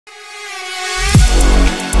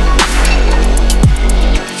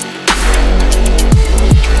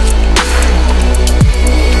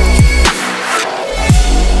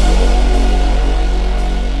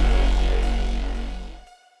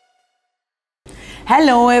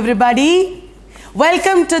Hello everybody,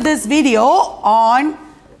 welcome to this video on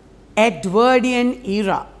Edwardian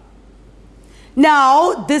Era.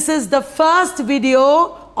 Now this is the first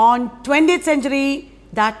video on 20th century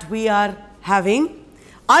that we are having.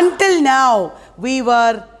 Until now we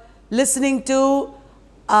were listening to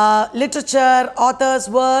literature, authors'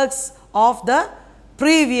 works of the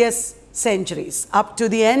previous centuries. Up to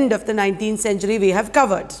the end of the 19th century we have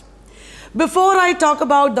covered. Before I talk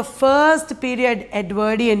about the first period,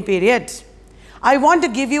 Edwardian period, I want to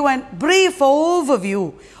give you a brief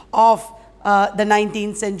overview of the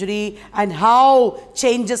 19th century and how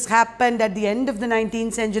changes happened at the end of the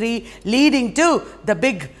 19th century, leading to the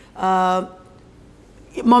big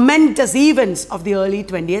momentous events of the early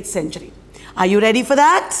 20th century. Are you ready for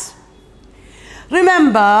that?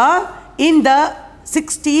 Remember, in the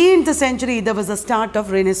 16th century, there was a start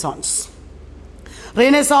of Renaissance.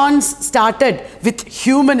 Renaissance started with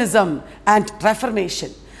humanism and Reformation.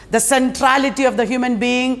 The centrality of the human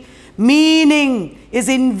being, meaning is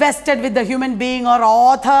invested with the human being or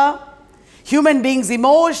author. Human beings'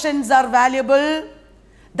 emotions are valuable.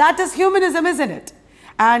 That is humanism, isn't it?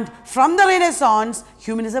 And from the Renaissance,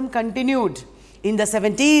 humanism continued. In the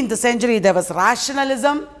 17th century, there was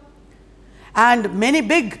rationalism. And many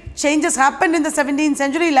big changes happened in the 17th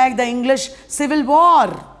century, like the English Civil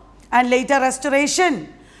War and later Restoration.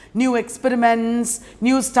 New experiments,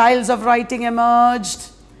 new styles of writing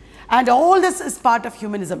emerged. And all this is part of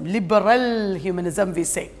humanism, liberal humanism we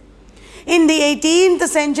say. In the 18th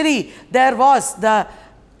century, there was the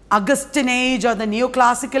Augustan age or the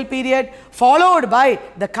neoclassical period, followed by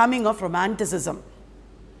the coming of Romanticism.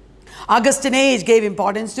 Augustan age gave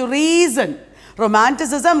importance to reason.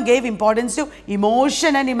 Romanticism gave importance to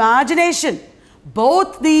emotion and imagination.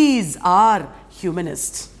 Both these are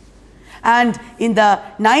humanist. And in the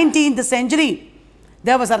 19th century,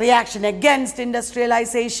 there was a reaction against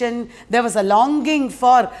industrialization. There was a longing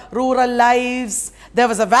for rural lives. There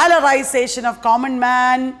was a valorization of common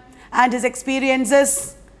man and his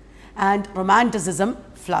experiences. And Romanticism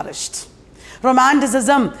flourished.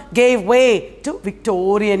 Romanticism gave way to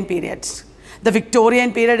Victorian period. The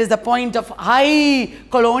Victorian period is the point of high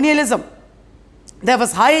colonialism. There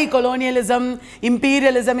was high colonialism,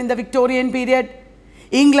 imperialism in the Victorian period.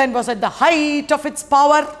 England was at the height of its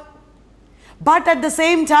power. But at the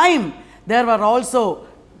same time, there were also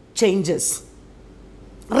changes.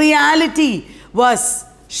 Reality was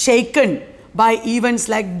shaken by events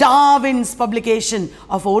like Darwin's publication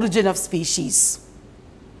of Origin of Species.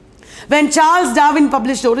 When Charles Darwin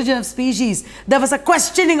published Origin of Species, there was a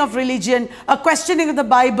questioning of religion, a questioning of the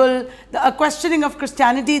Bible, a questioning of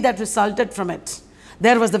Christianity that resulted from it.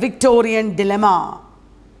 There was the Victorian dilemma.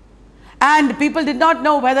 And people did not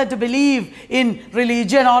know whether to believe in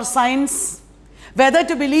religion or science, whether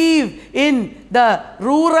to believe in the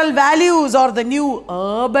rural values or the new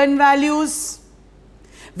urban values,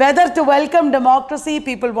 whether to welcome democracy.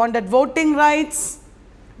 People wanted voting rights.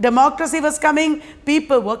 Democracy was coming.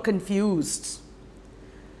 People were confused.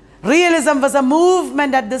 Realism was a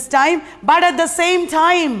movement at this time, but at the same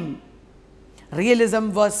time,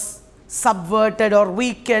 realism was subverted or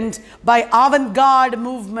weakened by avant-garde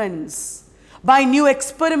movements, by new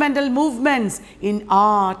experimental movements in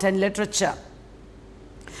art and literature.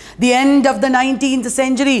 The end of the 19th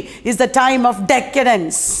century is the time of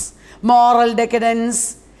decadence, moral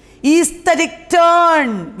decadence, aesthetic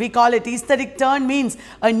turn. We call it aesthetic turn, means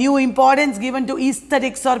a new importance given to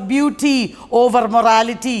aesthetics or beauty over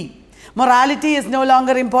morality. Morality is no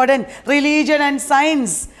longer important. Religion and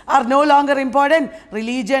science are no longer important.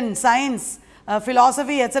 Religion, science,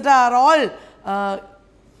 philosophy, etc. are all,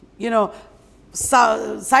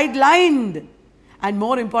 sidelined, and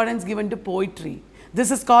more importance given to poetry.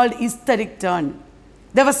 This is called aesthetic turn.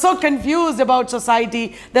 They were so confused about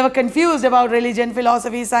society. They were confused about religion,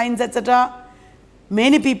 philosophy, science, etc.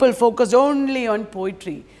 Many people focused only on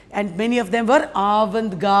poetry, and many of them were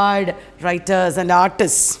avant-garde writers and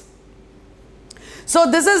artists. So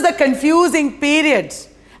this is the confusing period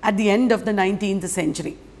at the end of the 19th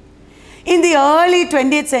century. In the early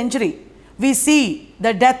 20th century, we see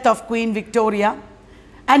the death of Queen Victoria.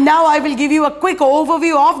 And now I will give you a quick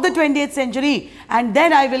overview of the 20th century, and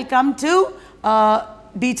then I will come to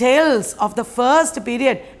details of the first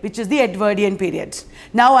period, which is the Edwardian period.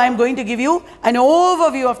 Now I am going to give you an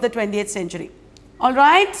overview of the 20th century. All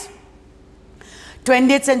right?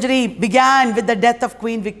 20th century began with the death of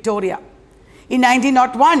Queen Victoria in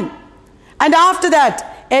 1901. And after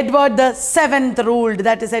that, Edward VII ruled,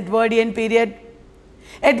 that is Edwardian period.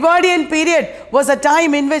 Edwardian period was a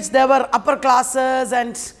time in which there were upper classes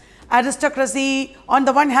and aristocracy on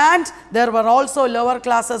the one hand, there were also lower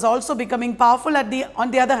classes also becoming powerful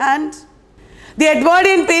on the other hand. The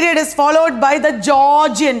Edwardian period is followed by the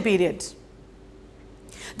Georgian period.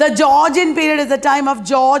 The Georgian period is the time of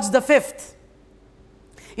George V.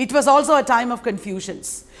 It was also a time of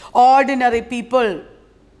confusions. Ordinary people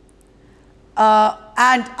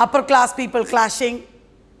and upper class people clashing.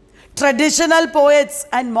 Traditional poets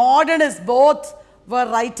and modernists both were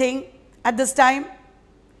writing at this time.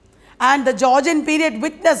 And the Georgian period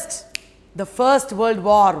witnessed the First World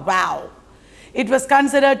War. Wow! It was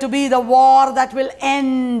considered to be the war that will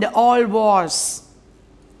end all wars.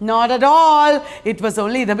 Not at all. It was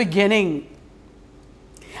only the beginning.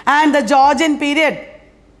 And the Georgian period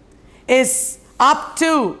is up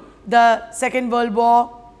to the Second World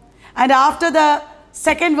War. And after the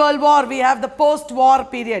Second World War, we have the post-war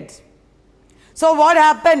period. So what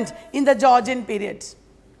happened in the Georgian period?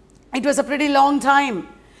 It was a pretty long time.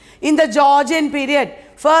 In the Georgian period,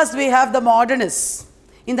 first we have the modernists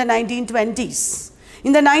in the 1920s.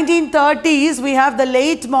 In the 1930s, we have the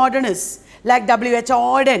late modernists like W.H.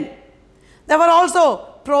 Auden. There were also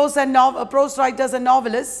prose writers and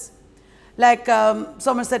novelists like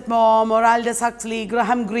Somerset Maugham or Aldous Huxley,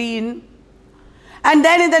 Graham Greene. And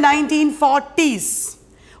then in the 1940s,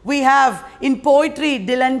 we have in poetry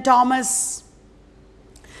Dylan Thomas.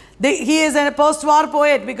 He is a post-war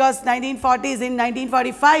poet because 1940s, in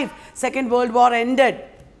 1945, Second World War ended.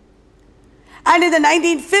 And in the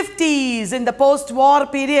 1950s, in the post-war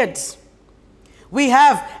period, we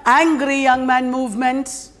have angry young man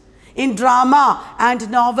movement in drama and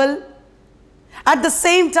novel. At the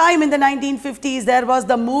same time, in the 1950s, there was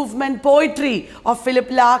the movement poetry of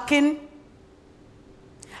Philip Larkin.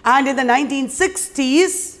 And in the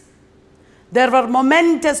 1960s, there were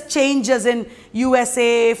momentous changes in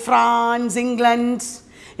USA, France, England.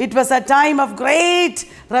 It was a time of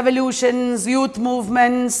great revolutions, youth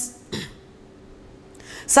movements,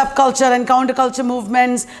 subculture and counterculture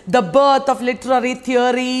movements, the birth of literary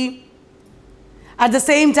theory. At the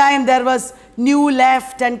same time, there was new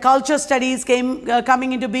left and culture studies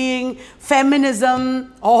coming into being,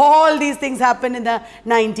 feminism. All these things happened in the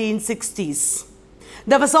 1960s.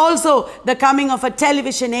 There was also the coming of a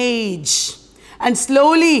television age and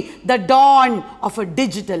slowly the dawn of a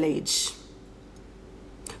digital age.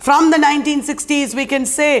 From the 1960s, we can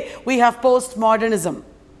say we have postmodernism.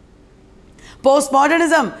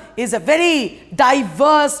 Postmodernism is a very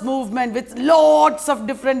diverse movement with lots of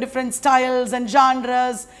different styles and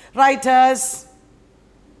genres, writers.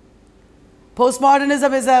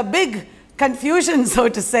 Postmodernism is a big confusion, so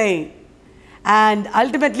to say. And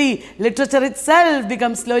ultimately, literature itself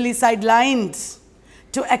becomes slowly sidelined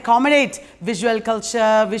to accommodate visual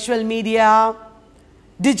culture, visual media.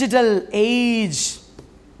 Digital age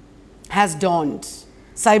has dawned.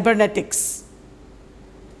 Cybernetics.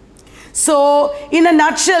 So, in a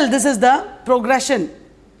nutshell, this is the progression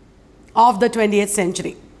of the 20th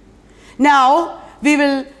century. Now, we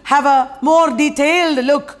will have a more detailed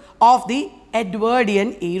look of the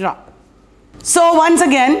Edwardian era. So, once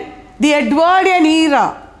again, the Edwardian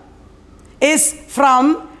era is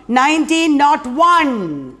from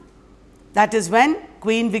 1901, that is when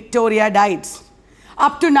Queen Victoria died,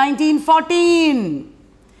 up to 1914,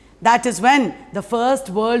 that is when the First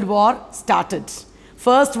World War started.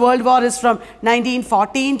 First World War is from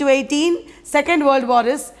 1914 to 18, Second World War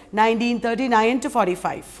is 1939 to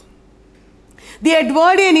 45. The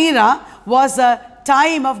Edwardian era was a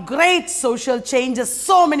time of great social changes.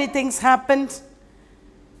 So many things happened.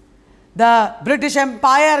 The British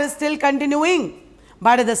Empire is still continuing,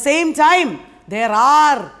 but at the same time, there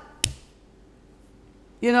are,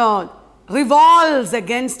 revolts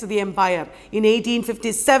against the empire. In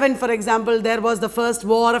 1857, for example, there was the first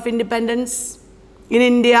war of independence in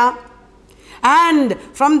India. And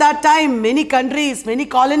from that time, many countries, many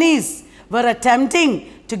colonies were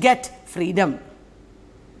attempting to get freedom.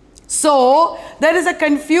 So, there is a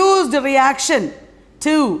confused reaction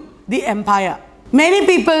to the empire. Many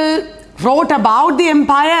people wrote about the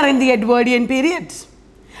empire in the Edwardian period,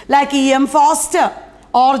 like E.M. Foster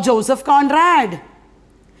or Joseph Conrad.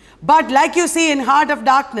 But like you see in Heart of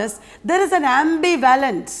Darkness, there is an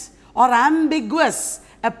ambivalent or ambiguous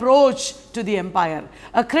approach to the empire.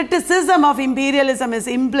 A criticism of imperialism is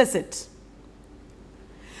implicit.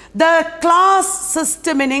 The class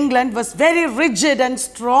system in England was very rigid and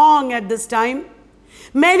strong at this time.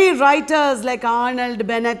 Many writers like Arnold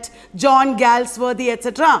Bennett, John Galsworthy,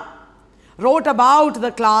 etc. wrote about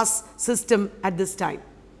the class system at this time.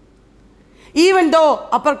 Even though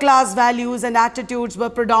upper class values and attitudes were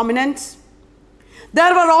predominant,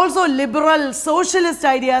 there were also liberal socialist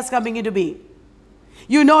ideas coming into being.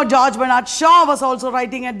 You know, George Bernard Shaw was also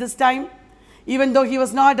writing at this time. Even though he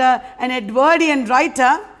was not an Edwardian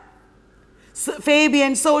writer,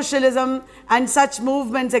 Fabian socialism and such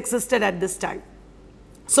movements existed at this time.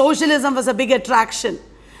 Socialism was a big attraction.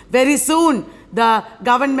 Very soon, the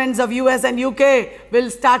governments of US and UK will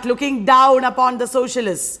start looking down upon the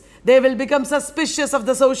socialists. They will become suspicious of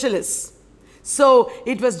the socialists. So,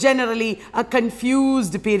 it was generally a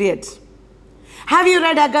confused period. Have you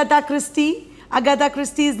read Agatha Christie? Agatha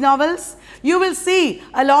Christie's novels? You will see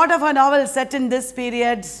a lot of her novels set in this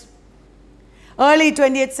period, early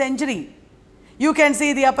 20th century. You can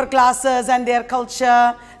see the upper classes and their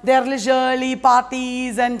culture, their leisurely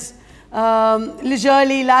parties and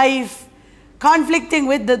leisurely life conflicting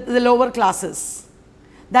with the lower classes.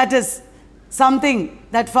 That is something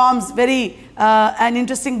that forms very an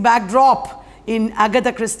interesting backdrop in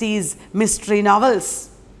Agatha Christie's mystery novels.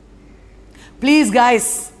 Please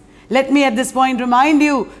guys, let me at this point remind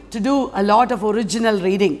you to do a lot of original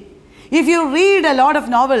reading. If you read a lot of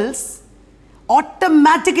novels,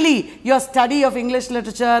 automatically your study of English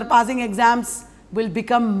literature, passing exams will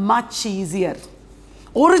become much easier.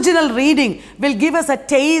 Original reading will give us a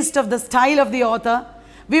taste of the style of the author.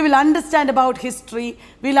 We will understand about history.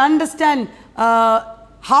 We'll understand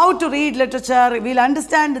how to read literature. We'll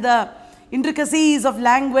understand the intricacies of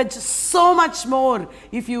language so much more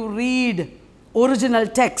if you read original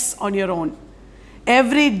texts on your own.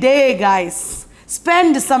 Every day, guys,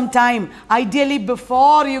 spend some time, ideally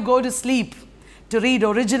before you go to sleep, to read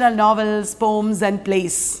original novels, poems and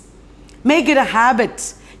plays. Make it a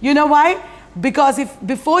habit. You know why? Because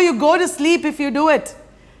before you go to sleep, if you do it,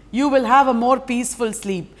 you will have a more peaceful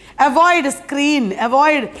sleep. Avoid a screen.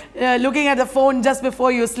 Avoid looking at the phone just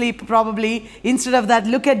before you sleep, probably. Instead of that,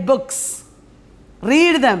 look at books.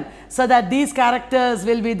 Read them so that these characters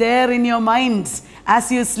will be there in your minds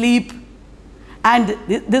as you sleep. And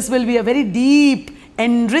this will be a very deep,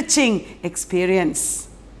 enriching experience.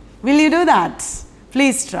 Will you do that?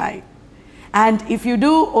 Please try. And if you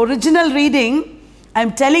do original reading,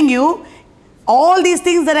 I'm telling you, all these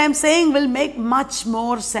things that I'm saying will make much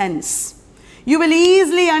more sense. You will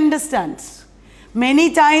easily understand.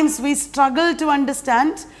 Many times we struggle to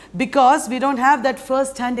understand because we don't have that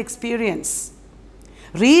first-hand experience.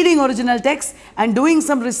 Reading original text and doing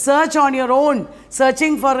some research on your own,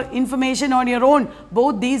 searching for information on your own,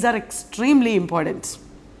 both these are extremely important.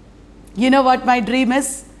 You know what my dream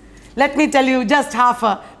is? Let me tell you just half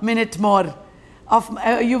a minute more.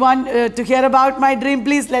 You want to hear about my dream?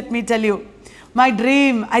 Please let me tell you. My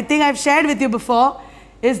dream, I think I've shared with you before,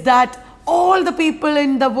 is that all the people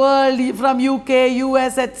in the world from UK,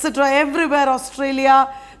 US, etc., everywhere,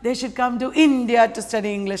 Australia, they should come to India to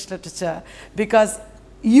study English literature, because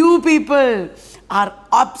you people are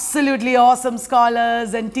absolutely awesome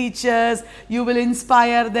scholars and teachers. You will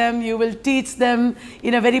inspire them, you will teach them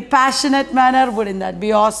in a very passionate manner. Wouldn't that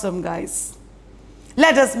be awesome, guys?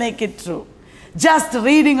 Let us make it true. Just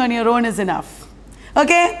reading on your own is enough.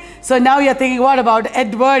 Okay, so now you're thinking, what about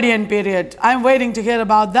Edwardian period? I'm waiting to hear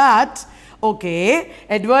about that. Okay,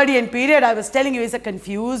 Edwardian period, I was telling you, is a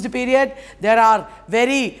confused period. There are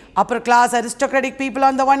very upper class aristocratic people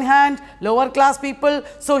on the one hand, lower class people.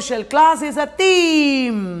 Social class is a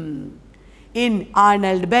theme in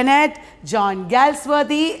Arnold Bennett, John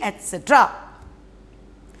Galsworthy, etc.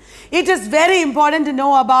 It is very important to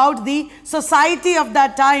know about the society of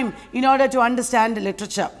that time in order to understand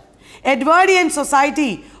literature. Edwardian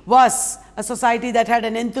society was a society that had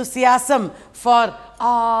an enthusiasm for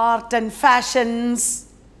art and fashions.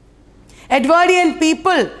 Edwardian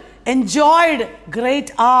people enjoyed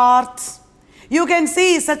great art. You can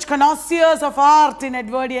see such connoisseurs of art in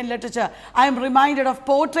Edwardian literature. I am reminded of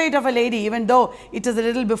Portrait of a Lady, even though it is a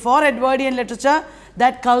little before Edwardian literature.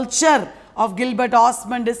 That culture of Gilbert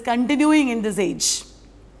Osmond is continuing in this age.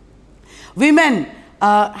 Women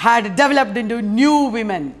had developed into new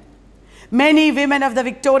women. Many women of the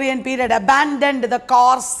Victorian period abandoned the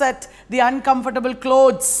corset, the uncomfortable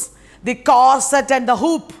clothes, the corset and the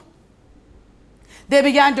hoop. They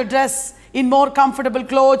began to dress in more comfortable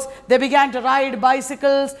clothes. They began to ride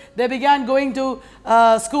bicycles. They began going to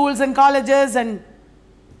schools and colleges and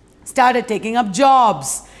started taking up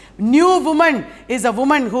jobs. New woman is a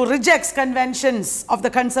woman who rejects conventions of the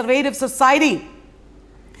conservative society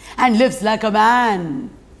and lives like a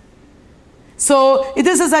man. So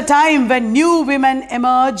this is a time when new women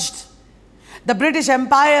emerged. The British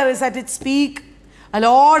Empire is at its peak. A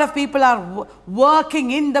lot of people are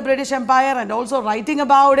working in the British Empire and also writing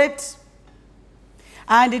about it.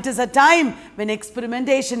 And it is a time when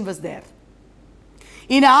experimentation was there.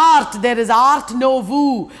 In art, there is Art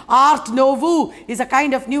Nouveau. Art Nouveau is a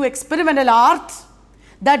kind of new experimental art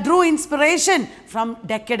that drew inspiration from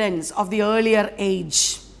decadence of the earlier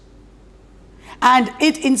age. And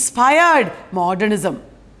it inspired modernism.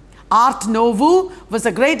 Art Nouveau was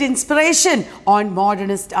a great inspiration on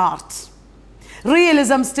modernist art.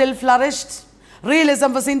 Realism still flourished.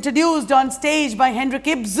 Realism was introduced on stage by Henrik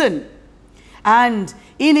Ibsen. And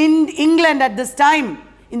in England at this time,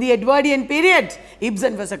 in the Edwardian period,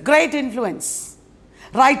 Ibsen was a great influence.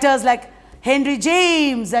 Writers like Henry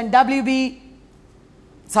James and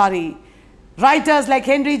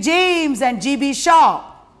G.B. Shaw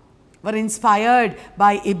were inspired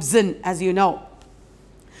by Ibsen, as you know.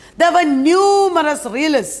 There were numerous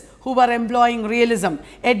realists who were employing realism.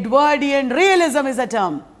 Edwardian realism is a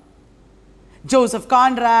term. Joseph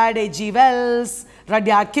Conrad, H.G. Wells,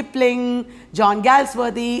 Rudyard Kipling, John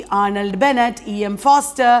Galsworthy, Arnold Bennett, E.M.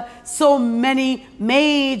 Foster, so many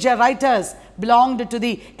major writers belonged to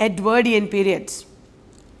the Edwardian period.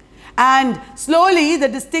 And slowly the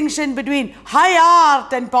distinction between high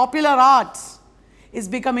art and popular art is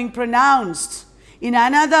becoming pronounced. In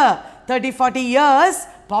another 30-40 years,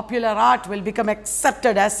 popular art will become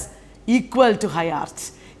accepted as equal to high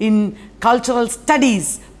art. In cultural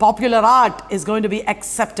studies, popular art is going to be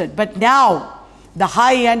accepted. But now, the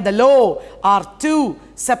high and the low are two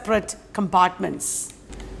separate compartments.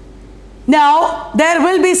 Now, there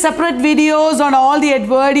will be separate videos on all the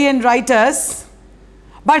Edwardian writers.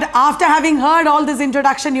 But after having heard all this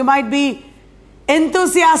introduction, you might be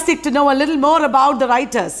enthusiastic to know a little more about the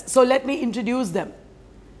writers. So let me introduce them.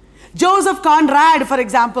 Joseph Conrad, for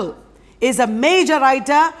example, is a major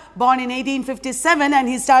writer born in 1857, and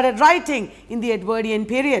he started writing in the Edwardian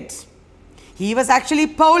period. He was actually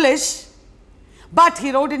Polish, but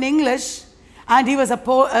he wrote in English, and he was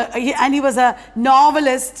a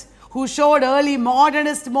novelist who showed early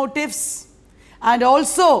modernist motifs, and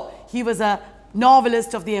also he was a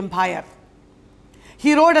novelist of the empire.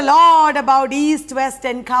 He wrote a lot about East-West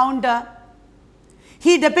encounter.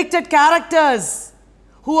 He depicted characters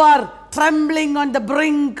who are trembling on the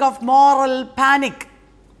brink of moral panic.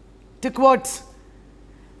 To quote,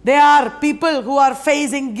 they are people who are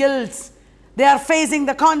facing guilt. They are facing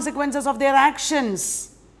the consequences of their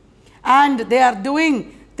actions. And they are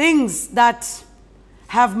doing things that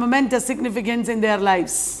have momentous significance in their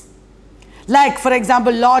lives. Like, for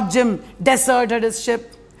example, Lord Jim deserted his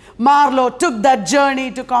ship. Marlowe took that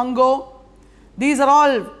journey to Congo. These are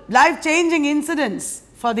all life-changing incidents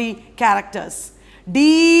for the characters.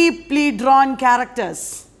 Deeply drawn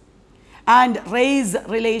characters and race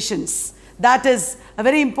relations. That is a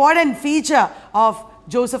very important feature of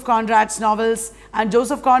Joseph Conrad's novels. And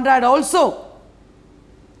Joseph Conrad also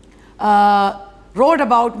wrote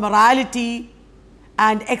about morality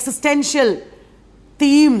and existential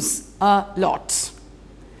themes a lot.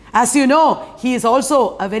 As you know, he is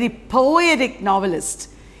also a very poetic novelist.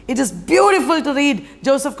 It is beautiful to read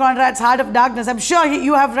Joseph Conrad's Heart of Darkness. I'm sure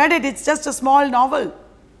you have read it. It's just a small novel.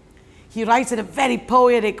 He writes in a very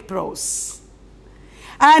poetic prose.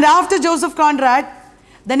 And after Joseph Conrad,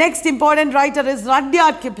 the next important writer is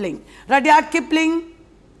Rudyard Kipling. Rudyard Kipling,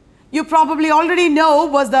 you probably already know,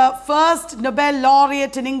 was the first Nobel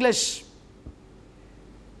laureate in English.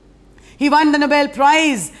 He won the Nobel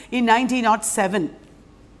Prize in 1907.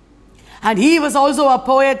 And he was also a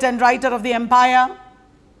poet and writer of the empire.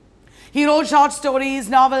 He wrote short stories,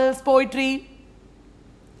 novels, poetry.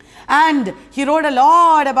 And he wrote a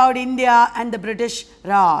lot about India and the British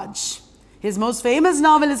Raj. His most famous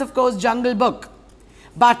novel is, of course, Jungle Book.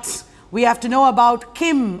 But we have to know about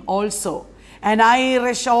Kim also, an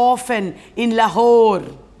Irish orphan in Lahore.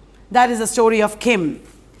 That is the story of Kim.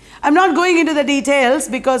 I'm not going into the details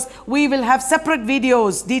because we will have separate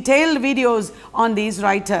videos, detailed videos on these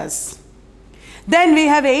writers. Then we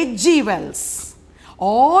have H.G. Wells.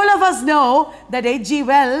 All of us know that H.G.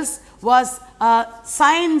 Wells was a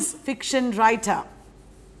science fiction writer.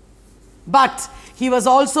 But he was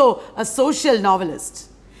also a social novelist.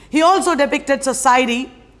 He also depicted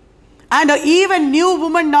society, and an even new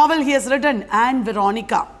woman novel he has written, Anne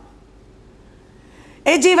Veronica.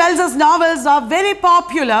 H.G. Wells's novels are very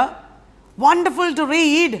popular, wonderful to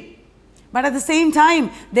read, but at the same time,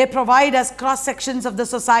 they provide us cross-sections of the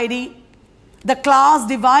society. The class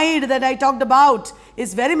divide that I talked about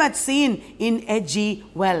is very much seen in H.G.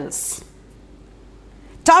 Wells.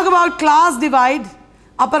 Talk about class divide,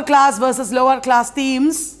 upper class versus lower class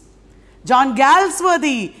themes. John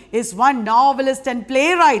Galsworthy is one novelist and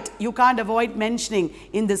playwright you can't avoid mentioning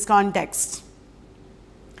in this context.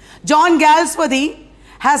 John Galsworthy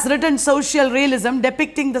has written social realism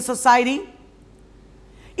depicting the society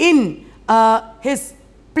in his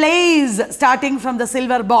plays starting from The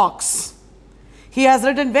Silver Box. He has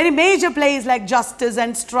written very major plays like Justice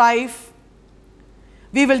and Strife.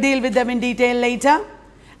 We will deal with them in detail later.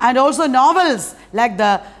 And also novels like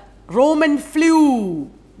the Roman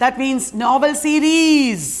Flu, that means novel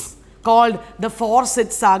series called the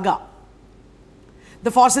Fawcett Saga.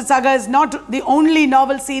 The Fawcett Saga is not the only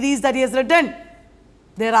novel series that he has written.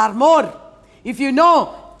 There are more. If you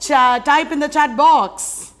know, type in the chat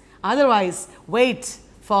box. Otherwise, wait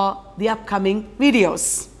for the upcoming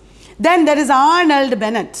videos. Then there is Arnold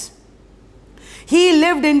Bennett. He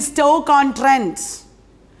lived in Stoke-on-Trent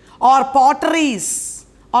or Potteries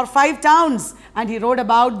or Five Towns, and he wrote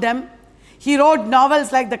about them. He wrote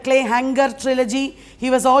novels like the Clayhanger trilogy. He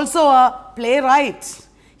was also a playwright.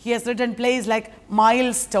 He has written plays like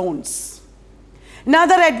Milestones.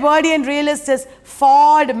 Another Edwardian realist is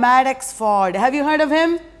Ford Madox Ford. Have you heard of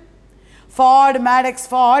him? Ford Madox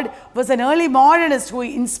Ford was an early modernist who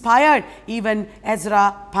inspired even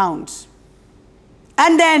Ezra Pound.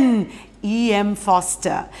 And then E.M.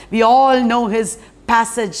 Forster. We all know his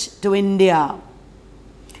Passage to India.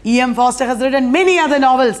 E.M. Forster has written many other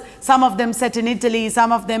novels, some of them set in Italy,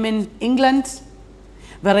 some of them in England.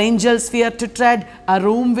 Where Angels Fear to Tread, A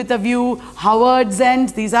Room with a View, Howard's End.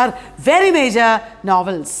 These are very major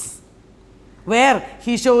novels where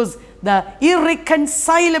he shows the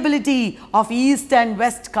irreconcilability of East and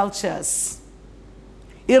West cultures.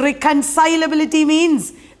 Irreconcilability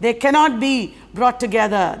means they cannot be brought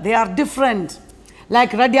together. They are different.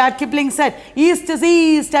 Like Rudyard Kipling said, East is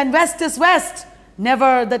East and West is West.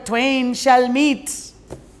 Never the twain shall meet.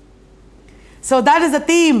 So that is the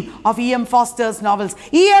theme of E.M. Forster's novels.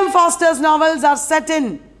 E.M. Forster's novels are set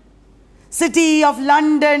in city of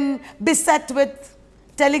London, beset with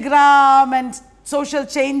telegram and social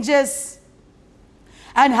changes,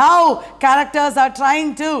 and how characters are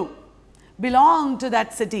trying to belong to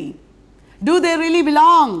that city. Do they really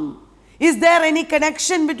belong? Is there any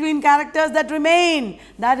connection between characters that remain?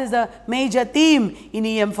 That is a major theme in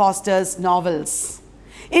E.M. Forster's novels.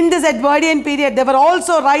 In this Edwardian period, there were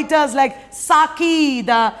also writers like Saki,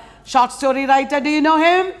 the short story writer. Do you know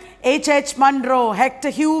him? H.H. Munro, Hector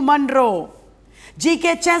Hugh Munro.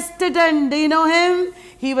 G.K. Chesterton, do you know him?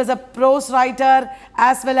 He was a prose writer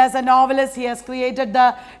as well as a novelist. He has created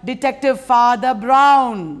the detective Father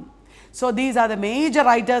Brown. So these are the major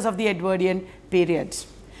writers of the Edwardian period.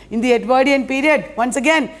 In the Edwardian period, once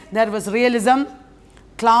again, there was realism,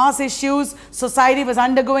 class issues, society was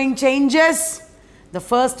undergoing changes. The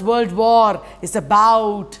First World War is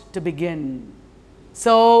about to begin.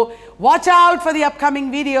 So watch out for the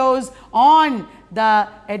upcoming videos on the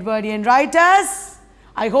Edwardian writers.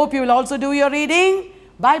 I hope you will also do your reading.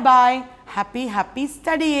 Bye-bye. Happy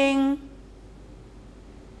studying.